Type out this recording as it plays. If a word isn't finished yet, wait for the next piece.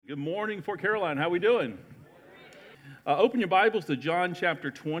Good morning, Fort Caroline. How we doing? Open your Bibles to John chapter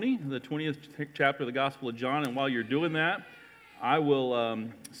 20, the 20th chapter of the Gospel of John. And while you're doing that, I will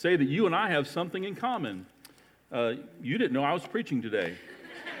say that you and I have something in common. You didn't know I was preaching today.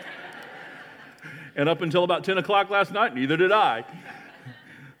 And up until about 10 o'clock last night, neither did I.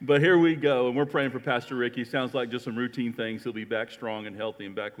 But here we go, and we're praying for Pastor Rick. He sounds like just some routine things. He'll be back strong and healthy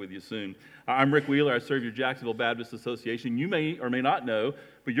and back with you soon. I'm Rick Wheeler. I serve your Jacksonville Baptist Association. You may or may not know,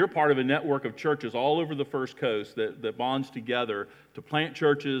 but you're part of a network of churches all over the First Coast that bonds together to plant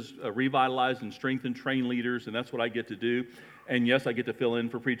churches, revitalize and strengthen, train leaders, and that's what I get to do. And yes, I get to fill in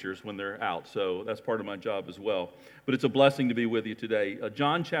for preachers when they're out, so that's part of my job as well. But it's a blessing to be with you today.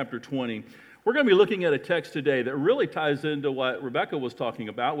 John chapter 20. We're going to be looking at a text today that really ties into what Rebecca was talking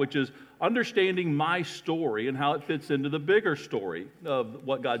about, which is understanding my story and how it fits into the bigger story of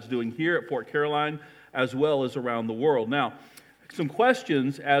what God's doing here at Fort Caroline as well as around the world. Now, some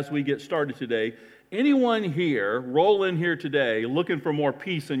questions as we get started today. Anyone here roll in here today looking for more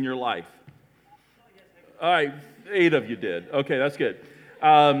peace in your life? All right, 8 of you did. Okay, that's good.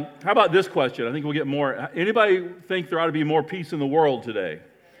 How about this question? I think we'll get more. Anybody think there ought to be more peace in the world today?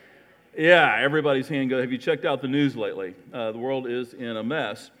 Yeah, everybody's hand goes. Have you checked out the news lately? The world is in a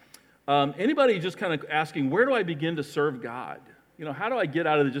mess. Anybody just kind of asking, where do I begin to serve God? You know, how do I get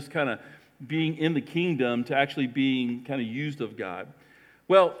out of just kind of being in the kingdom to actually being kind of used of God?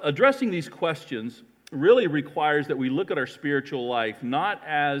 Well, addressing these questions really requires that we look at our spiritual life not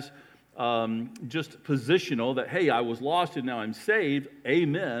as just positional, that, hey, I was lost and now I'm saved.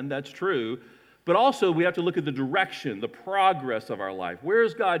 Amen, that's true. But also, we have to look at the direction, the progress of our life. Where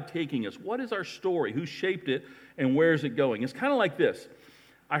is God taking us? What is our story? Who shaped it? And where is it going? It's kind of like this.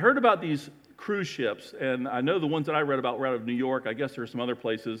 I heard about these cruise ships, and I know the ones that I read about were out of New York. I guess there are some other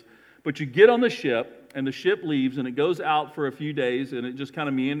places. But you get on the ship, and the ship leaves, and it goes out for a few days, and it just kind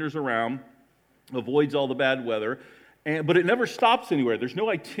of meanders around, avoids all the bad weather. But it never stops anywhere. There's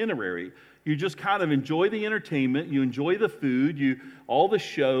no itinerary. You just kind of enjoy the entertainment, you enjoy the food, all the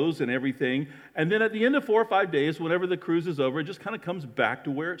shows and everything, and then at the end of 4 or 5 days, whenever the cruise is over, it just kind of comes back to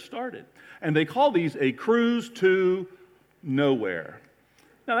where it started. And they call these a cruise to nowhere.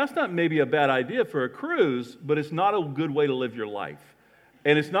 Now, that's not maybe a bad idea for a cruise, but it's not a good way to live your life.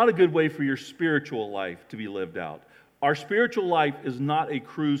 And it's not a good way for your spiritual life to be lived out. Our spiritual life is not a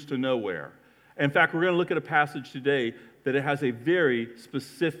cruise to nowhere. In fact, we're going to look at a passage today that it has a very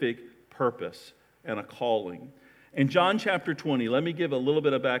specific purpose and a calling. In John chapter 20, let me give a little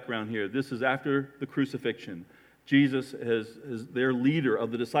bit of background here. This is after the crucifixion. Jesus, their leader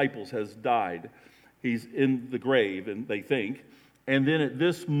of the disciples, has died. He's in the grave, and they think. And then at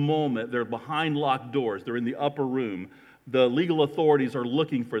this moment, they're behind locked doors. They're in the upper room. The legal authorities are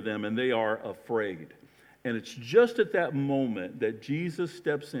looking for them, and they are afraid. And it's just at that moment that Jesus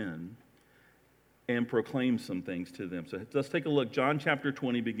steps in and proclaim some things to them. So let's take a look. John chapter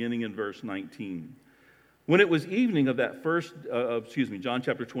 20, beginning in verse 19. When it was evening of that John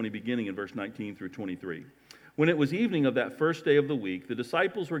chapter 20, beginning in verse 19 through 23. When it was evening of that first day of the week, the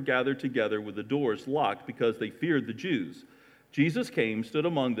disciples were gathered together with the doors locked because they feared the Jews. Jesus came, stood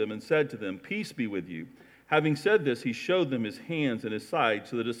among them, and said to them, "Peace be with you." Having said this, he showed them his hands and his side.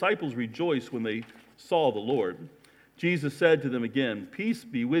 So the disciples rejoiced when they saw the Lord. Jesus said to them again, "Peace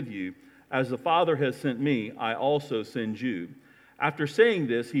be with you. As the Father has sent me, I also send you." After saying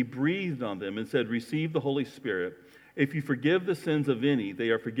this, he breathed on them and said, "Receive the Holy Spirit. If you forgive the sins of any, they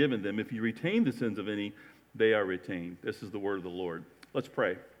are forgiven them. If you retain the sins of any, they are retained." This is the word of the Lord. Let's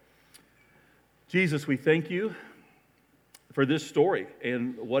pray. Jesus, we thank you for this story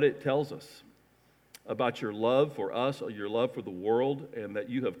and what it tells us about your love for us, your love for the world, and that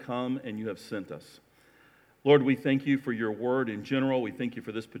you have come and you have sent us. Lord, we thank you for your word in general. We thank you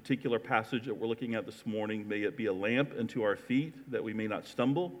for this particular passage that we're looking at this morning. May it be a lamp unto our feet that we may not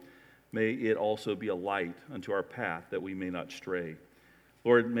stumble. May it also be a light unto our path that we may not stray.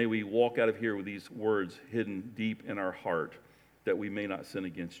 Lord, may we walk out of here with these words hidden deep in our heart that we may not sin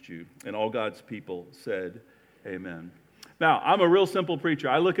against you. And all God's people said, amen. Now, I'm a real simple preacher.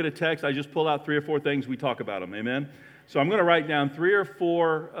 I look at a text, I just pull out 3 or 4 things, we talk about them, amen? So I'm going to write down 3 or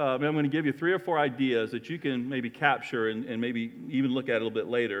 4, I'm going to give you 3 or 4 ideas that you can maybe capture and maybe even look at a little bit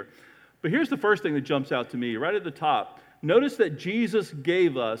later. But here's the first thing that jumps out to me, right at the top. Notice that Jesus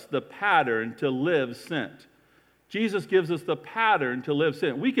gave us the pattern to live sent. Jesus gives us the pattern to live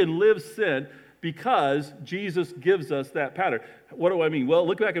sent. We can live sent because Jesus gives us that pattern. What do I mean? Well,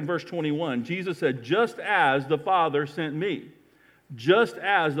 look back in verse 21. Jesus said, "Just as the Father sent me." Just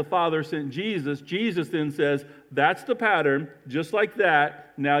as the Father sent Jesus, Jesus then says, that's the pattern, just like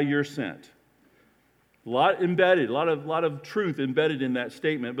that, now you're sent. A lot embedded, a lot of truth embedded in that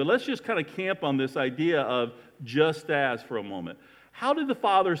statement. But let's just kind of camp on this idea of just as for a moment. How did the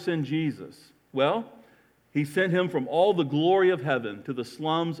Father send Jesus? Well, he sent him from all the glory of heaven to the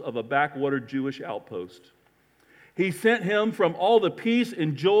slums of a backwater Jewish outpost. He sent him from all the peace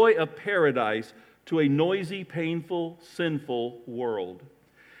and joy of paradise to a noisy, painful, sinful world.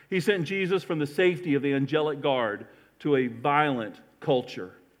 He sent Jesus from the safety of the angelic guard to a violent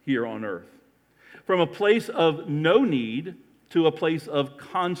culture here on earth. From a place of no need to a place of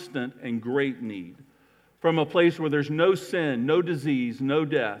constant and great need. From a place where there's no sin, no disease, no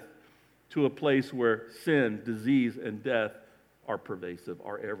death, to a place where sin, disease, and death are pervasive,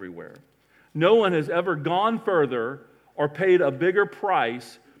 are everywhere. No one has ever gone further or paid a bigger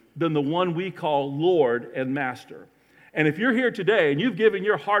price than the one we call Lord and Master. And if you're here today and you've given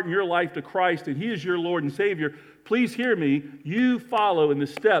your heart and your life to Christ and He is your Lord and Savior, please hear me, you follow in the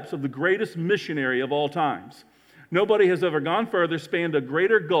steps of the greatest missionary of all times. Nobody has ever gone further, spanned a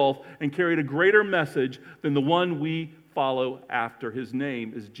greater gulf, and carried a greater message than the one we follow after. His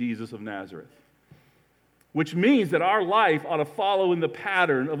name is Jesus of Nazareth. Which means that our life ought to follow in the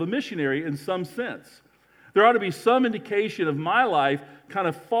pattern of a missionary in some sense. There ought to be some indication of my life kind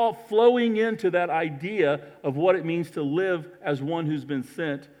of flowing into that idea of what it means to live as one who's been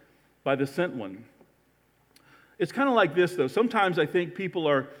sent by the sent one. It's kind of like this, though. Sometimes I think people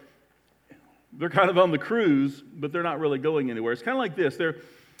they're kind of on the cruise, but they're not really going anywhere. It's kind of like this.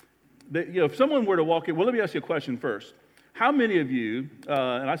 If someone were to walk in, well, let me ask you a question first. How many of you,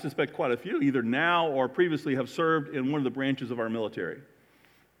 and I suspect quite a few, either now or previously have served in one of the branches of our military?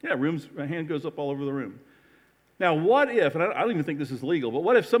 Yeah, a hand goes up all over the room. Now, what if, and I don't even think this is legal, but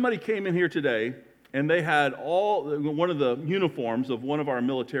what if somebody came in here today and they had one of the uniforms of one of our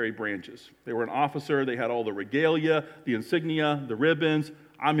military branches? They were an officer, they had all the regalia, the insignia, the ribbons,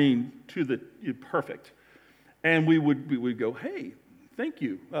 perfect. And we would go, hey, thank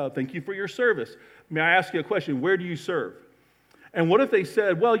you for your service. May I ask you a question? Where do you serve? And what if they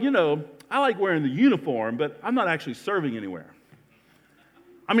said, well, I like wearing the uniform, but I'm not actually serving anywhere.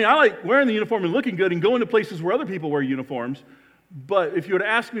 I like wearing the uniform and looking good and going to places where other people wear uniforms, but if you were to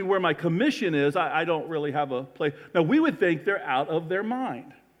ask me where my commission is, I don't really have a place. Now, we would think they're out of their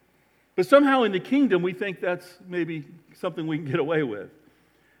mind. But somehow in the kingdom, we think that's maybe something we can get away with.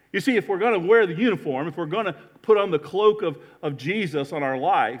 You see, if we're going to wear the uniform, if we're going to put on the cloak of Jesus on our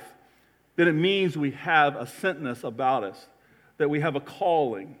life, then it means we have a sentness about us, that we have a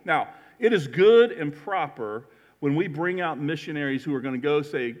calling. Now, it is good and proper when we bring out missionaries who are going to go,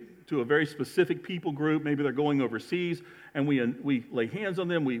 say, to a very specific people group, maybe they're going overseas, and we lay hands on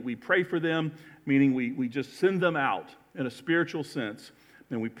them, we pray for them, meaning we just send them out in a spiritual sense,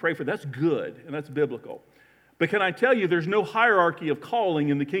 and we pray for them. That's good, and that's biblical. But can I tell you, there's no hierarchy of calling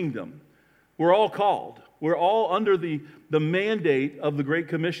in the kingdom. We're all called. We're all under the mandate of the Great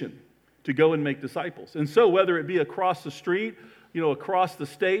Commission to go and make disciples. And so whether it be across the street, across the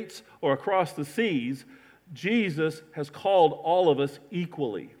states, or across the seas, Jesus has called all of us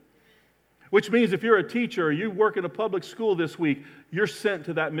equally. Which means if you're a teacher or you work in a public school this week, you're sent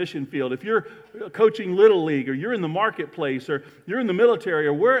to that mission field. If you're coaching Little League or you're in the marketplace or you're in the military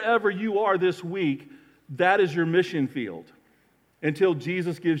or wherever you are this week, that is your mission field until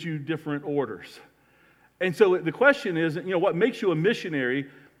Jesus gives you different orders. And so the question is, what makes you a missionary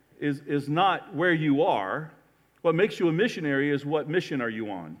is not where you are. What makes you a missionary is what mission are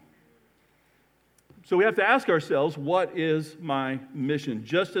you on? So we have to ask ourselves, what is my mission?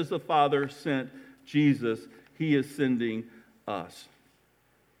 Just as the Father sent Jesus, He is sending us.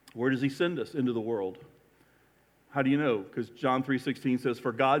 Where does He send us? Into the world. How do you know? Because John 3:16 says,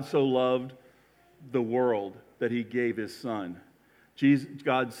 "For God so loved the world that He gave His Son."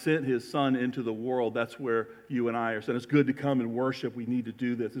 God sent His Son into the world. That's where you and I are sent. It's good to come and worship. We need to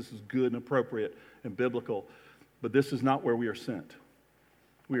do this. This is good and appropriate and biblical. But this is not where we are sent.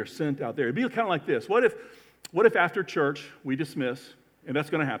 We are sent out there. It'd be kind of like this. What if after church we dismiss, and that's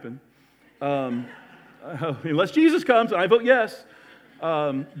going to happen, unless Jesus comes, and I vote yes.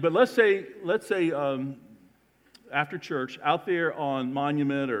 But let's say after church, out there on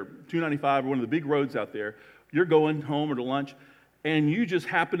Monument or 295 or one of the big roads out there, you're going home or to lunch, and you just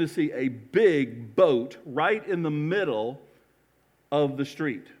happen to see a big boat right in the middle of the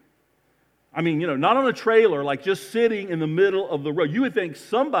street. Not on a trailer, like just sitting in the middle of the road. You would think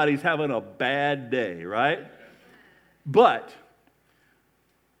somebody's having a bad day, right? But,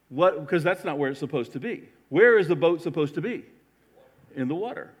 because that's not where it's supposed to be. Where is the boat supposed to be? In the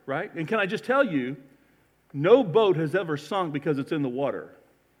water, right? And can I just tell you, no boat has ever sunk because it's in the water.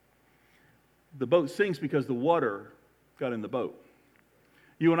 The boat sinks because the water got in the boat.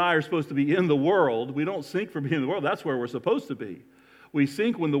 You and I are supposed to be in the world. We don't sink for being in the world. That's where we're supposed to be. We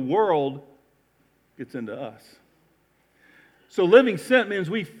sink when the world gets into us. So living sent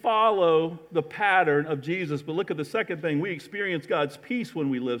means we follow the pattern of Jesus. But look at the second thing. We experience God's peace when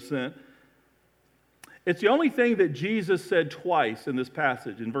we live sent. It's the only thing that Jesus said twice in this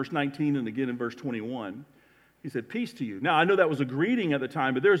passage, in verse 19 and again in verse 21. He said, peace to you. Now, I know that was a greeting at the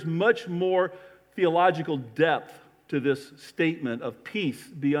time, but there's much more theological depth to this statement of peace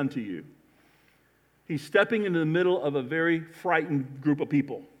be unto you. He's stepping into the middle of a very frightened group of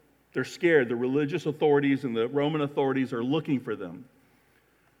people. They're scared. The religious authorities and the Roman authorities are looking for them.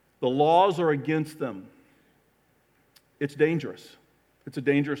 The laws are against them. It's dangerous. It's a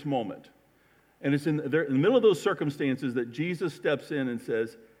dangerous moment. And it's in the middle of those circumstances that Jesus steps in and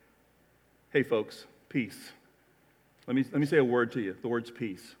says, hey, folks, peace. Let me say a word to you. The word's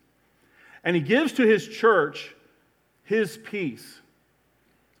peace. And he gives to his church his peace,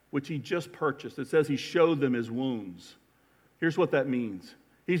 which he just purchased. It says he showed them his wounds. Here's what that means.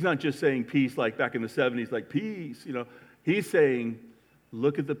 He's not just saying peace like back in the 70s, like peace, He's saying,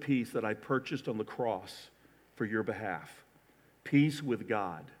 look at the peace that I purchased on the cross for your behalf. Peace with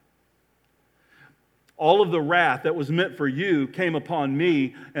God. All of the wrath that was meant for you came upon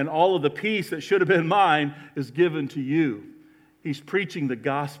me, and all of the peace that should have been mine is given to you. He's preaching the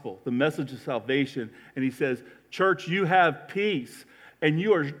gospel, the message of salvation, and he says, church, you have peace. And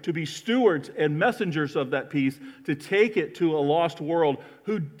you are to be stewards and messengers of that peace to take it to a lost world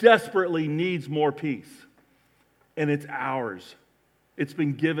who desperately needs more peace. And it's ours. It's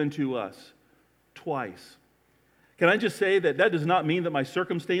been given to us twice. Can I just say that does not mean that my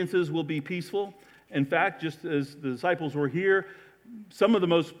circumstances will be peaceful? In fact, just as the disciples were here, some of the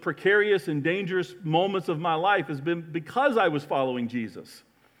most precarious and dangerous moments of my life has been because I was following Jesus.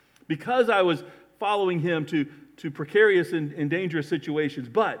 Because I was following him to precarious and dangerous situations.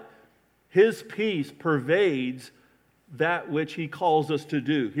 But his peace pervades that which he calls us to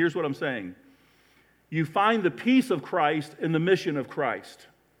do. Here's what I'm saying. You find the peace of Christ in the mission of Christ.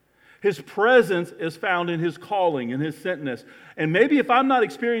 His presence is found in his calling and his sentness. And maybe if I'm not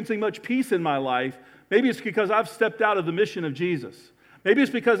experiencing much peace in my life, maybe it's because I've stepped out of the mission of Jesus. Maybe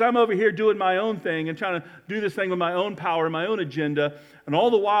it's because I'm over here doing my own thing and trying to do this thing with my own power and my own agenda. And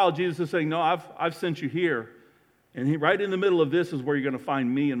all the while, Jesus is saying, no, I've sent you here. And right in the middle of this is where you're going to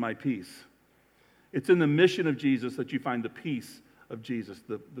find me and my peace. It's in the mission of Jesus that you find the peace of Jesus.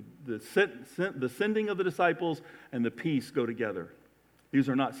 The sending of the disciples and the peace go together. These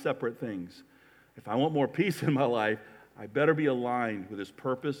are not separate things. If I want more peace in my life, I better be aligned with his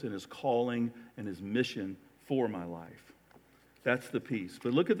purpose and his calling and his mission for my life. That's the peace.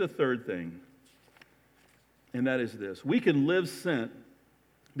 But look at the third thing, and that is this. We can live sent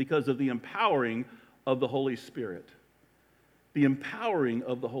because of the empowering of the Holy Spirit. The empowering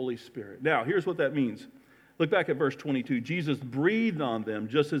of the Holy Spirit. Now, here's what that means. Look back at verse 22. Jesus breathed on them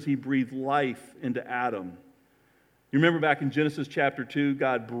just as he breathed life into Adam. You remember back in Genesis chapter 2,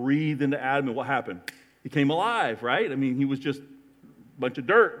 God breathed into Adam, and what happened? He came alive, right? I mean, he was just a bunch of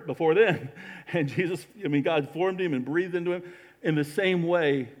dirt before then. And God formed him and breathed into him. In the same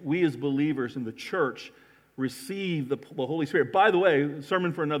way, we as believers in the church receive the Holy Spirit. By the way,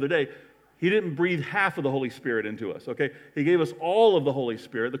 sermon for another day, he didn't breathe half of the Holy Spirit into us, okay? He gave us all of the Holy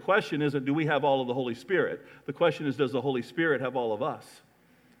Spirit. The question isn't, do we have all of the Holy Spirit? The question is, does the Holy Spirit have all of us?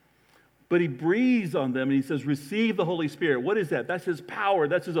 But he breathes on them and he says, receive the Holy Spirit. What is that? That's his power.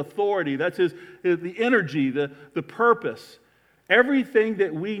 That's his authority. That's the energy, the purpose. Everything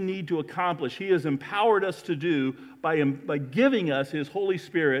that we need to accomplish, he has empowered us to do by giving us his Holy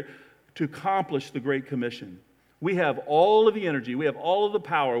Spirit to accomplish the Great Commission. We have all of the energy, we have all of the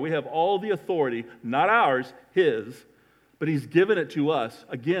power, we have all of the authority, not ours, his, but he's given it to us,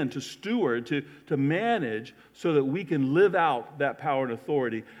 again, to steward, to manage, so that we can live out that power and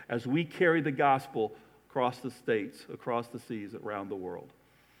authority as we carry the gospel across the states, across the seas, around the world.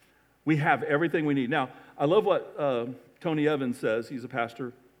 We have everything we need. Now, I love what Tony Evans says. He's a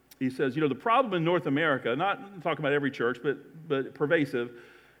pastor. He says, the problem in North America, not talking about every church, but pervasive,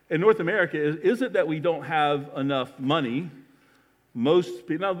 in North America isn't that we don't have enough money. Now,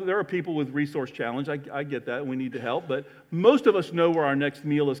 there are people with resource challenge. I get that. We need to help. But most of us know where our next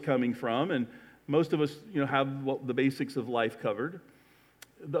meal is coming from. And most of us, have the basics of life covered.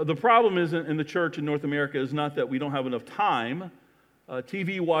 The problem isn't in the church in North America is not that we don't have enough time.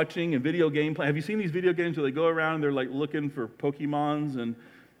 TV watching and video game play. Have you seen these video games where they go around and they're like looking for Pokemons and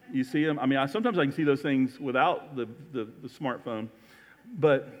you see them? I mean, sometimes I can see those things without the smartphone.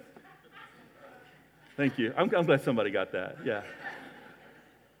 But thank you. I'm glad somebody got that. Yeah.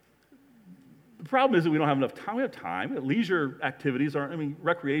 The problem is that we don't have enough time. We have time. Leisure activities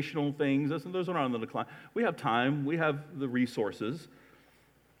recreational things, those are not on the decline. We have time. We have the resources.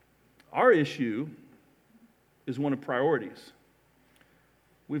 Our issue is one of priorities.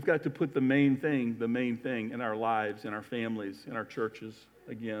 We've got to put the main thing in our lives, in our families, in our churches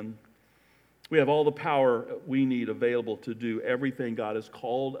again. We have all the power we need available to do everything God has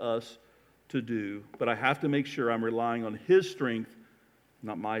called us to do, but I have to make sure I'm relying on His strength,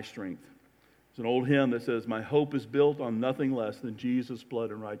 not my strength. There's an old hymn that says, "My hope is built on nothing less than Jesus'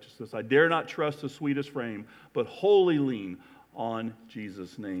 blood and righteousness. I dare not trust the sweetest frame, but wholly lean on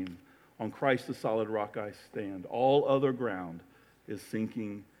Jesus' name. On Christ the solid rock I stand. All other ground is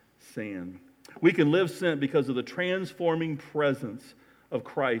sinking sand." We can live sent because of the transforming presence of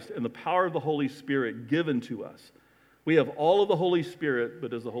Christ and the power of the Holy Spirit given to us. We have all of the Holy Spirit,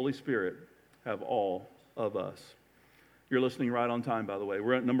 but does the Holy Spirit have all of us? You're listening right on time, by the way.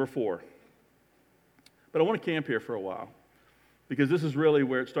 We're at number 4. But I want to camp here for a while, because this is really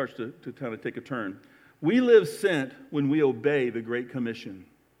where it starts to kind of take a turn. We live sent when we obey the Great Commission,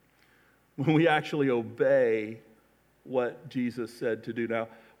 when we actually obey what Jesus said to do. Now,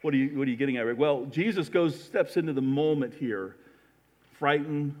 what are you getting at, Rick? Well, Jesus steps into the moment here,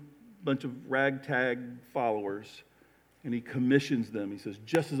 frightened bunch of ragtag followers, and He commissions them. He says,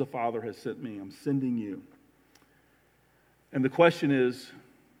 "Just as the Father has sent me, I'm sending you." And the question is,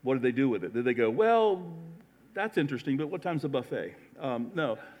 what did they do with it? Did they go, "Well, that's interesting, but what time's the buffet?"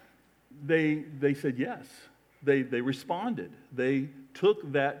 No. They said yes. They responded. They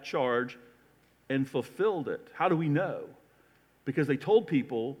took that charge and fulfilled it. How do we know? Because they told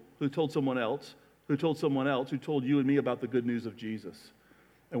people who told someone else, who told someone else, who told you and me about the good news of Jesus.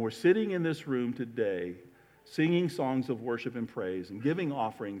 And we're sitting in this room today singing songs of worship and praise and giving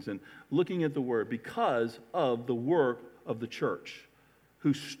offerings and looking at the Word because of the work of the church,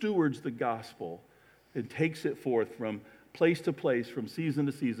 who stewards the gospel and takes it forth from place to place, from season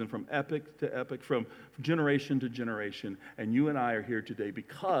to season, from epoch to epoch, from generation to generation. And you and I are here today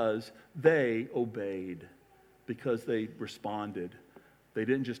because they obeyed, because they responded. They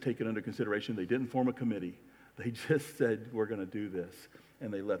didn't just take it under consideration. They didn't form a committee. They just said, "We're going to do this."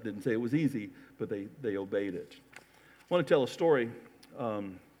 And they left. Didn't say it was easy, but they obeyed it. I want to tell a story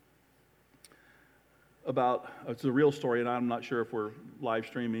about, it's a real story, and I'm not sure if we're live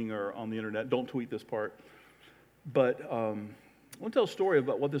streaming or on the internet. Don't tweet this part. But I want to tell a story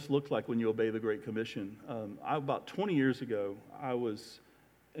about what this looked like when you obey the Great Commission. About 20 years ago,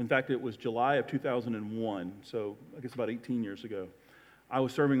 in fact, it was July of 2001, so I guess about 18 years ago, I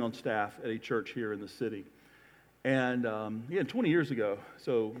was serving on staff at a church here in the city. And 20 years ago,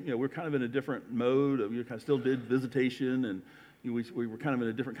 so we're kind of in a different mode. We kind of still did visitation, and we were kind of in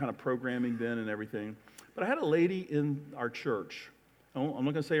a different kind of programming then and everything. But I had a lady in our church. I'm not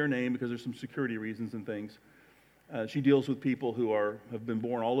going to say her name because there's some security reasons and things. She deals with people who have been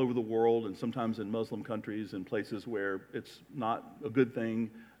born all over the world, and sometimes in Muslim countries and places where it's not a good thing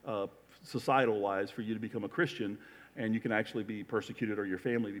societal-wise for you to become a Christian, and you can actually be persecuted or your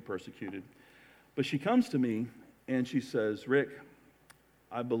family be persecuted. But she comes to me and she says, "Rick,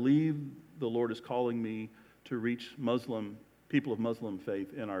 I believe the Lord is calling me to reach people of Muslim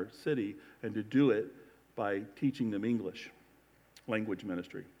faith in our city, and to do it by teaching them English language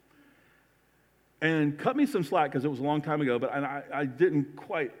ministry." And cut me some slack because it was a long time ago, but I didn't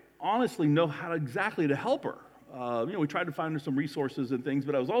quite honestly know how exactly to help her. We tried to find her some resources and things,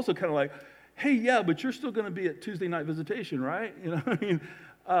 but I was also kind of like, "Hey, yeah, but you're still going to be at Tuesday night visitation, right?"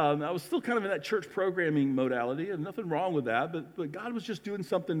 I was still kind of in that church programming modality, and nothing wrong with that, but God was just doing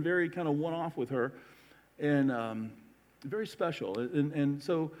something very kind of one-off with her, and very special. And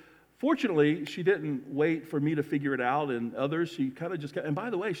so fortunately, she didn't wait for me to figure it out and others. She kind of just got, and by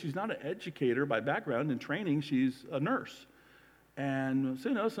the way, she's not an educator by background and training. She's a nurse. And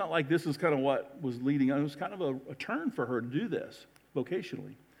so, it's not like this is kind of what was leading on. It was kind of a turn for her to do this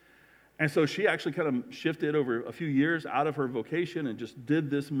vocationally. And so she actually kind of shifted over a few years out of her vocation and just did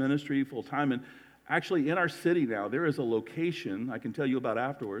this ministry full time. And actually in our city now, there is a location I can tell you about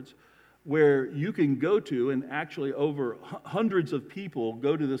afterwards where you can go to, and actually over hundreds of people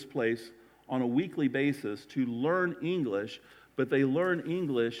go to this place on a weekly basis to learn English, but they learn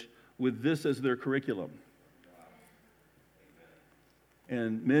English with this as their curriculum.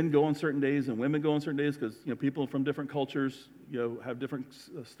 And men go on certain days and women go on certain days because people from different cultures have different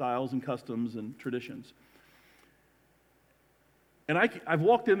styles and customs and traditions. And I've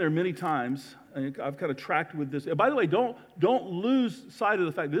walked in there many times, and I've kind of tracked with this. And by the way, don't lose sight of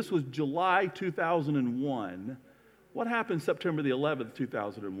the fact this was July 2001. What happened September the 11th,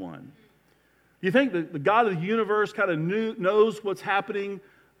 2001? You think the God of the universe kind of knows what's happening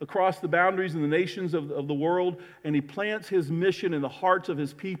across the boundaries and the nations of the world, and he plants his mission in the hearts of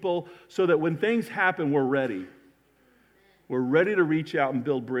his people so that when things happen, we're ready. We're ready to reach out and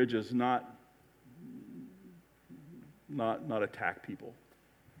build bridges, not attack people.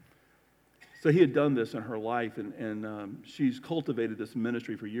 So he had done this in her life, and she's cultivated this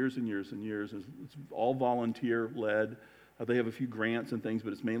ministry for years and years and years. It's all volunteer-led. They have a few grants and things,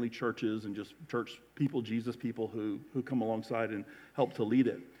 but it's mainly churches and just church people, Jesus people who come alongside and help to lead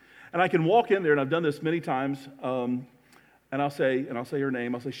it. And I can walk in there, and I've done this many times, and I'll say her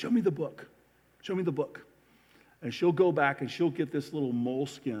name. I'll say, "Show me the book. Show me the book." And she'll go back and she'll get this little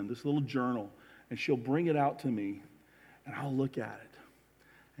moleskin, this little journal, and she'll bring it out to me, and I'll look at it.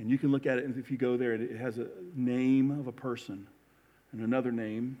 And you can look at it, and if you go there, it has a name of a person, and another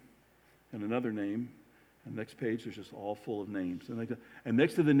name, and another name. And next page, there's just all full of names. And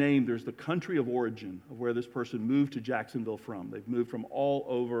next to the name, there's the country of origin of where this person moved to Jacksonville from. They've moved from all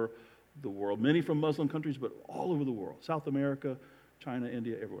over the world, many from Muslim countries, but all over the world. South America, China,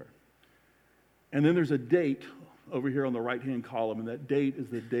 India, everywhere. And then there's a date over here on the right-hand column, and that date is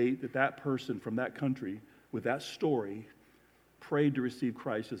the date that that person from that country with that story prayed to receive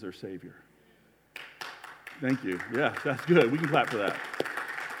Christ as their Savior. Thank you. Yeah, that's good. We can clap for that.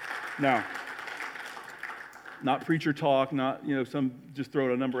 Now, not preacher talk, not, some just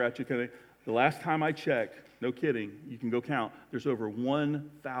throwing a number at you kind of thing. The last time I checked, no kidding, you can go count, there's over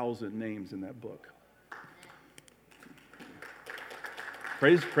 1,000 names in that book.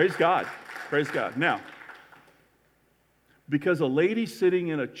 Praise God. Praise God. Now, because a lady sitting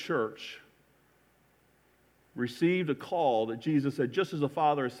in a church received a call that Jesus said, "Just as the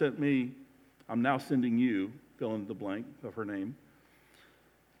Father has sent me, I'm now sending you," fill in the blank of her name,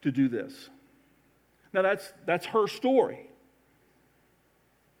 "to do this." Now, that's her story.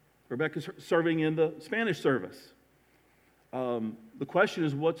 Rebecca's serving in the Spanish service. The question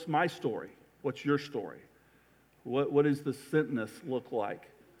is, what's my story? What's your story? What does the sentness look like?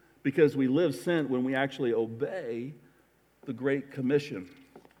 Because we live sent when we actually obey the Great Commission.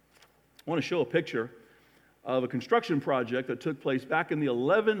 I want to show a picture of a construction project that took place back in the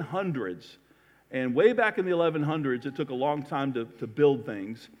 1100s. And way back in the 1100s, it took a long time to build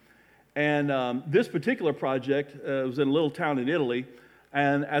things. And this particular project was in a little town in Italy.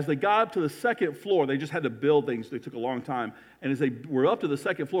 And as they got up to the second floor, they just had to build things. They took a long time. And as they were up to the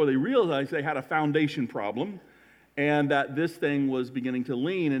second floor, they realized they had a foundation problem and that this thing was beginning to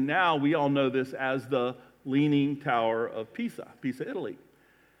lean. And now we all know this as the Leaning Tower of Pisa, Italy.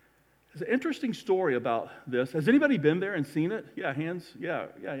 There's an interesting story about this. Has anybody been there and seen it? Yeah, hands? Yeah.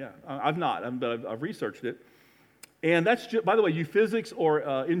 I've not, but I've researched it. And that's, just, by the way, you physics or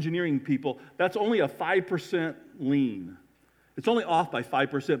engineering people, that's only a 5% lean. It's only off by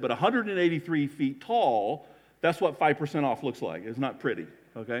 5%, but 183 feet tall, that's what 5% off looks like. It's not pretty,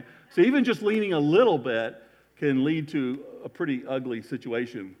 okay? So even just leaning a little bit can lead to a pretty ugly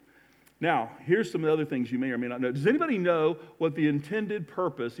situation. Now, here's some other things you may or may not know. Does anybody know what the intended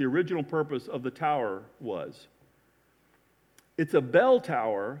purpose, the original purpose of the tower was? It's a bell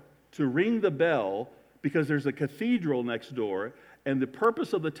tower to ring the bell because there's a cathedral next door, and the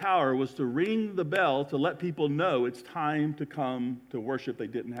purpose of the tower was to ring the bell to let people know it's time to come to worship. They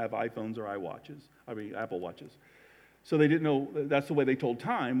didn't have iPhones or Apple Watches. So they didn't know, that's the way they told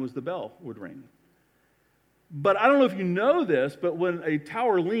time, was the bell would ring. But I don't know if you know this, but when a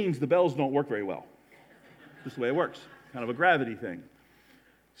tower leans, the bells don't work very well. Just the way it works, kind of a gravity thing.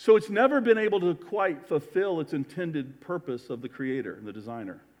 So it's never been able to quite fulfill its intended purpose of the creator and the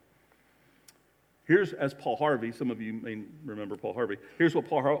designer. Here's, as Paul Harvey, some of you may remember Paul Harvey, here's what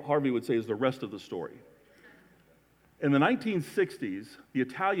Paul Harvey would say is the rest of the story. In the 1960s, the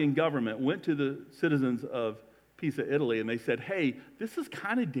Italian government went to the citizens of Pisa, Italy, and they said, "Hey, this is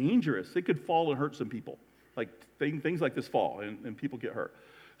kind of dangerous. It could fall and hurt some people. Like things like this fall, and people get hurt.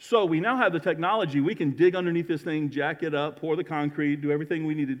 So we now have the technology. We can dig underneath this thing, jack it up, pour the concrete, do everything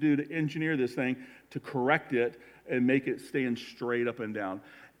we need to do to engineer this thing, to correct it, and make it stand straight up and down."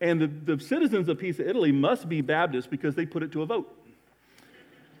 And the citizens of Pisa, Italy must be Baptist because they put it to a vote.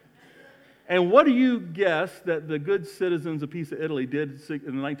 And what do you guess that the good citizens of Pisa, Italy did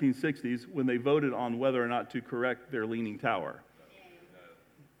in the 1960s when they voted on whether or not to correct their leaning tower?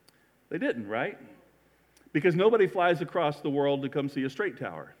 They didn't, right? Because nobody flies across the world to come see a straight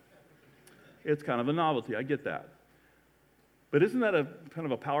tower. It's kind of a novelty, I get that. But isn't that a kind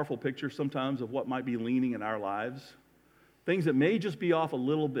of a powerful picture sometimes of what might be leaning in our lives? Things that may just be off a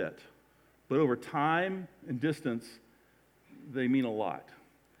little bit, but over time and distance, they mean a lot.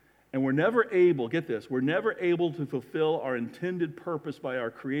 And we're never able, get this, we're never able to fulfill our intended purpose by our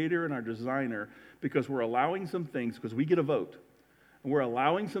Creator and our Designer because we're allowing some things, because we get a vote, And we're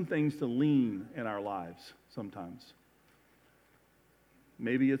allowing some things to lean in our lives sometimes.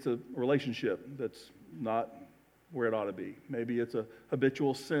 Maybe it's a relationship that's not where it ought to be. Maybe it's a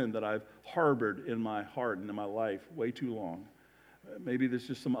habitual sin that I've harbored in my heart and in my life way too long. Maybe there's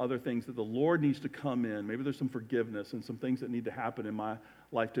just some other things that the Lord needs to come in. Maybe there's some forgiveness and some things that need to happen in my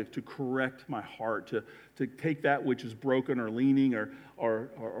life to correct my heart, to take that which is broken or leaning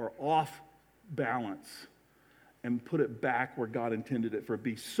or off balance and put it back where God intended it for it to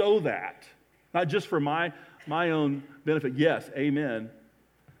be, so that, not just for my own benefit, yes, amen,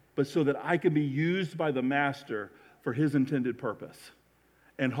 but so that I can be used by the Master for his intended purpose.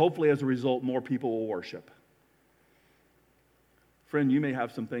 And hopefully, as a result, more people will worship. Friend, you may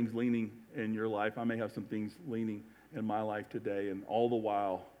have some things leaning in your life. I may have some things leaning in my life today. And all the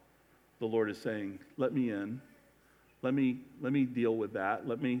while, the Lord is saying, let me in. Let me deal with that.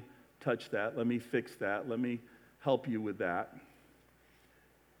 Let me touch that. Let me fix that. Let me help you with that.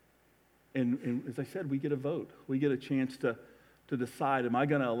 And as I said, we get a vote. We get a chance to decide, am I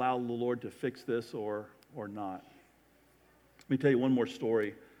going to allow the Lord to fix this or not? Let me tell you one more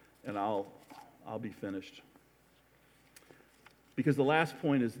story, and I'll be finished. Because the last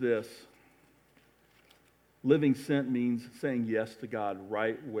point is this: living sent means saying yes to God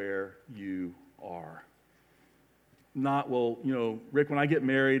right where you are. Not, well, Rick, when I get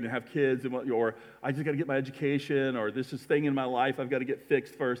married and have kids, or I just got to get my education, or this is thing in my life I've got to get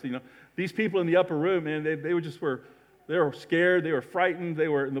fixed first. These people in the upper room, man, they were scared, they were frightened,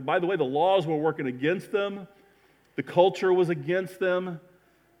 by the way, the laws were working against them. The culture was against them.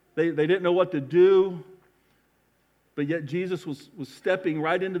 They didn't know what to do. But yet Jesus was stepping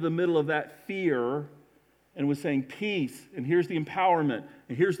right into the middle of that fear and was saying, peace, and here's the empowerment,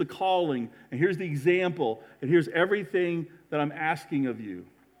 and here's the calling, and here's the example, and here's everything that I'm asking of you.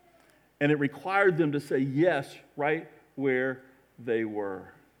 And it required them to say yes right where they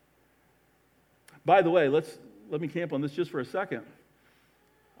were. By the way, let me camp on this just for a second.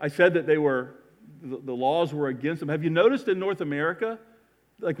 I said that the laws were against them. Have you noticed in North America,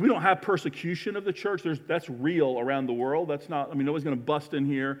 we don't have persecution of the church. That's real around the world. That's not, nobody's going to bust in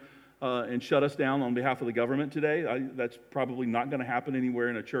here and shut us down on behalf of the government today. That's probably not going to happen anywhere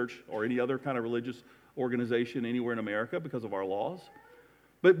in a church or any other kind of religious organization anywhere in America because of our laws.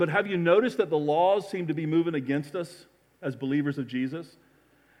 But have you noticed that the laws seem to be moving against us as believers of Jesus?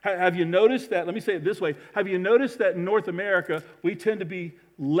 Have you noticed that? Let me say it this way. Have you noticed that in North America, we tend to be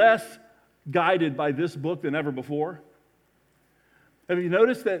less guided by this book than ever before? Have you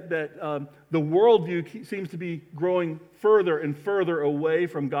noticed that the worldview seems to be growing further and further away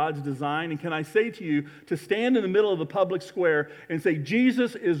from God's design? And can I say to you, to stand in the middle of the public square and say,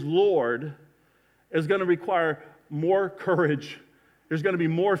 Jesus is Lord, is going to require more courage. There's going to be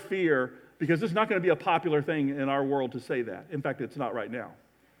more fear, because it's not going to be a popular thing in our world to say that. In fact, it's not right now.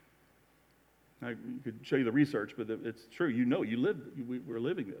 I could show you the research, but it's true. We're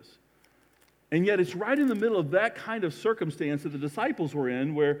living this. And yet it's right in the middle of that kind of circumstance that the disciples were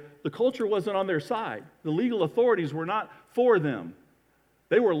in, where the culture wasn't on their side. The legal authorities were not for them.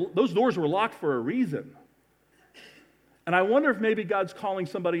 Those doors were locked for a reason. And I wonder if maybe God's calling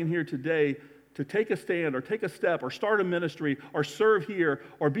somebody in here today to take a stand or take a step or start a ministry or serve here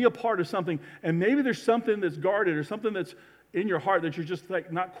or be a part of something. And maybe there's something that's guarded or something that's in your heart that you're just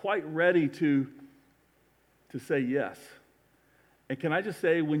not quite ready to say yes. And can I just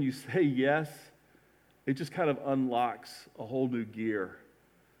say, when you say yes, it just kind of unlocks a whole new gear.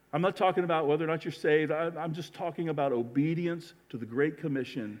 I'm not talking about whether or not you're saved. I'm just talking about obedience to the Great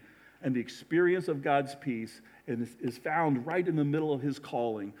Commission and the experience of God's peace, and is found right in the middle of his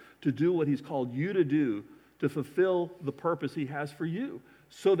calling to do what he's called you to do, to fulfill the purpose he has for you,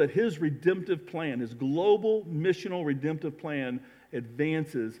 so that his redemptive plan, his global missional redemptive plan,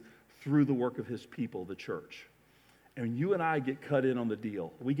 advances through the work of his people, the church. And you and I get cut in on the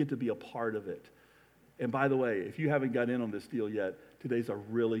deal. We get to be a part of it. And by the way, if you haven't got in on this deal yet, today's a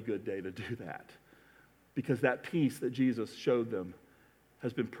really good day to do that. Because that peace that Jesus showed them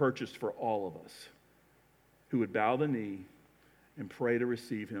has been purchased for all of us who would bow the knee and pray to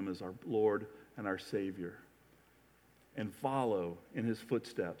receive him as our Lord and our Savior, and follow in his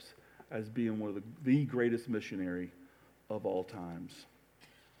footsteps as being one of the greatest missionary of all times.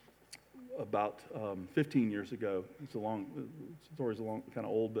 About 15 years ago, the story's kind of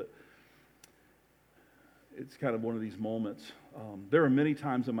old, but it's kind of one of these moments. There are many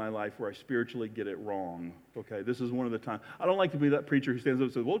times in my life where I spiritually get it wrong. Okay, this is one of the times. I don't like to be that preacher who stands up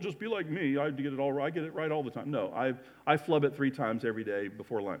and says, well, just be like me. I get it all right. I get it right all the time. No, I flub it 3 times every day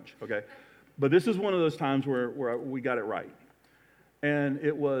before lunch, okay? But this is one of those times where we got it right. And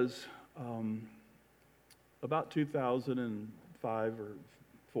it was about 2005 5 or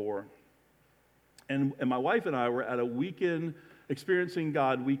 4. And my wife and I were at a weekend, Experiencing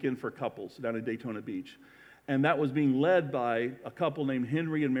God weekend for couples down in Daytona Beach. And that was being led by a couple named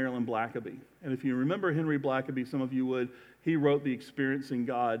Henry and Marilyn Blackaby. And if you remember Henry Blackaby, some of you would, he wrote the Experiencing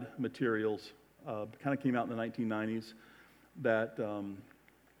God materials, kind of came out in the 1990s,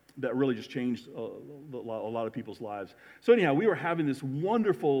 that really just changed a lot of people's lives. So anyhow, we were having this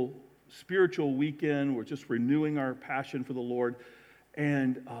wonderful spiritual weekend. We're just renewing our passion for the Lord.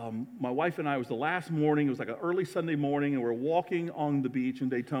 And my wife and I, it was the last morning, it was like an early Sunday morning, and we're walking on the beach in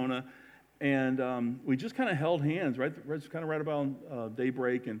Daytona, and we just kind of held hands, right about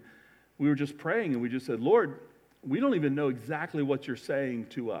daybreak, and we were just praying, and we just said, Lord, we don't even know exactly what you're saying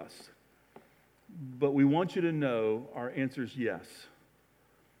to us, but we want you to know our answer is yes.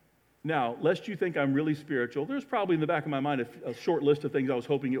 Now, lest you think I'm really spiritual, there's probably in the back of my mind a short list of things I was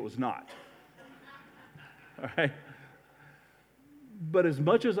hoping it was not. All right? But as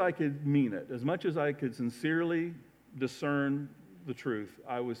much as I could mean it, as much as I could sincerely discern the truth,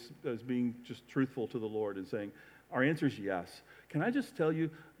 I was being just truthful to the Lord and saying, our answer is yes. Can I just tell you,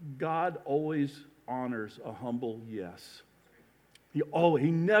 God always honors a humble yes. He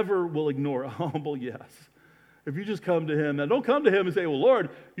never will ignore a humble yes. If you just come to him, and don't come to him and say, well, Lord,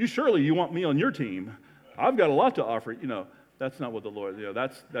 you want me on your team. I've got a lot to offer. That's not what the Lord,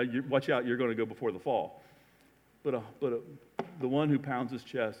 watch out, you're going to go before the fall. But the one who pounds his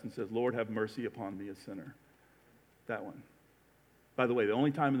chest and says, Lord, have mercy upon me, a sinner. That one. By the way, the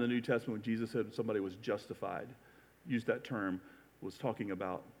only time in the New Testament when Jesus said somebody was justified, used that term, was talking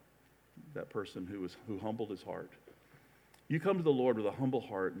about that person who humbled his heart. You come to the Lord with a humble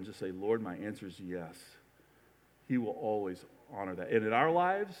heart and just say, Lord, my answer is yes. He will always honor that. And in our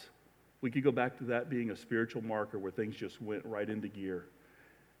lives, we could go back to that being a spiritual marker where things just went right into gear.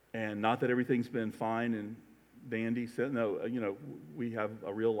 And not that everything's been fine and dandy. No, we have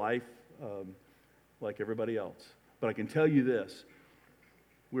a real life like everybody else. But I can tell you this,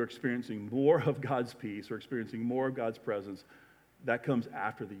 we're experiencing more of God's peace, we're experiencing more of God's presence. That comes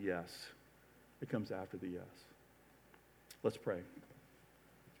after the yes. It comes after the yes. Let's pray.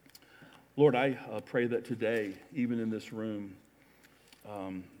 Lord, I pray that today, even in this room,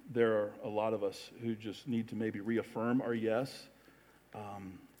 there are a lot of us who just need to maybe reaffirm our yes,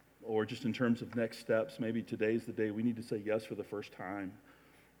 or just in terms of next steps, maybe today's the day we need to say yes for the first time.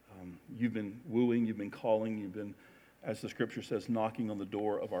 You've been wooing, you've been calling, you've been, as the scripture says, knocking on the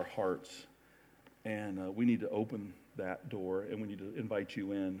door of our hearts. And we need to open that door, and we need to invite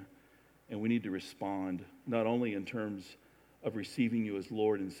you in, and we need to respond, not only in terms of receiving you as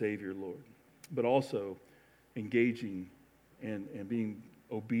Lord and Savior, Lord, but also engaging and being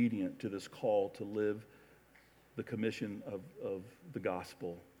obedient to this call to live the commission of the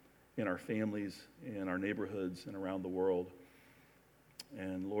gospel in our families, in our neighborhoods, and around the world.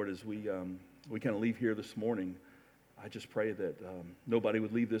 And Lord, as we kind of leave here this morning, I just pray that nobody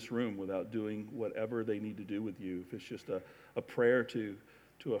would leave this room without doing whatever they need to do with you. If it's just a prayer to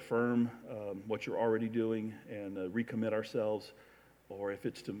affirm what you're already doing and recommit ourselves, or if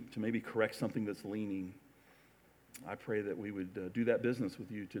it's to maybe correct something that's leaning, I pray that we would do that business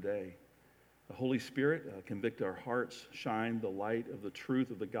with you today. The Holy Spirit, convict our hearts, shine the light of the truth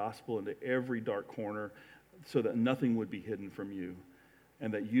of the gospel into every dark corner so that nothing would be hidden from you,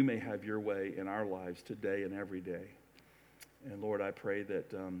 and that you may have your way in our lives today and every day. And Lord, I pray that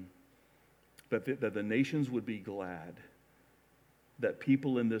the nations would be glad that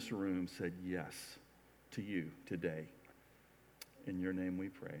people in this room said yes to you today. In your name we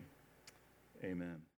pray. Amen.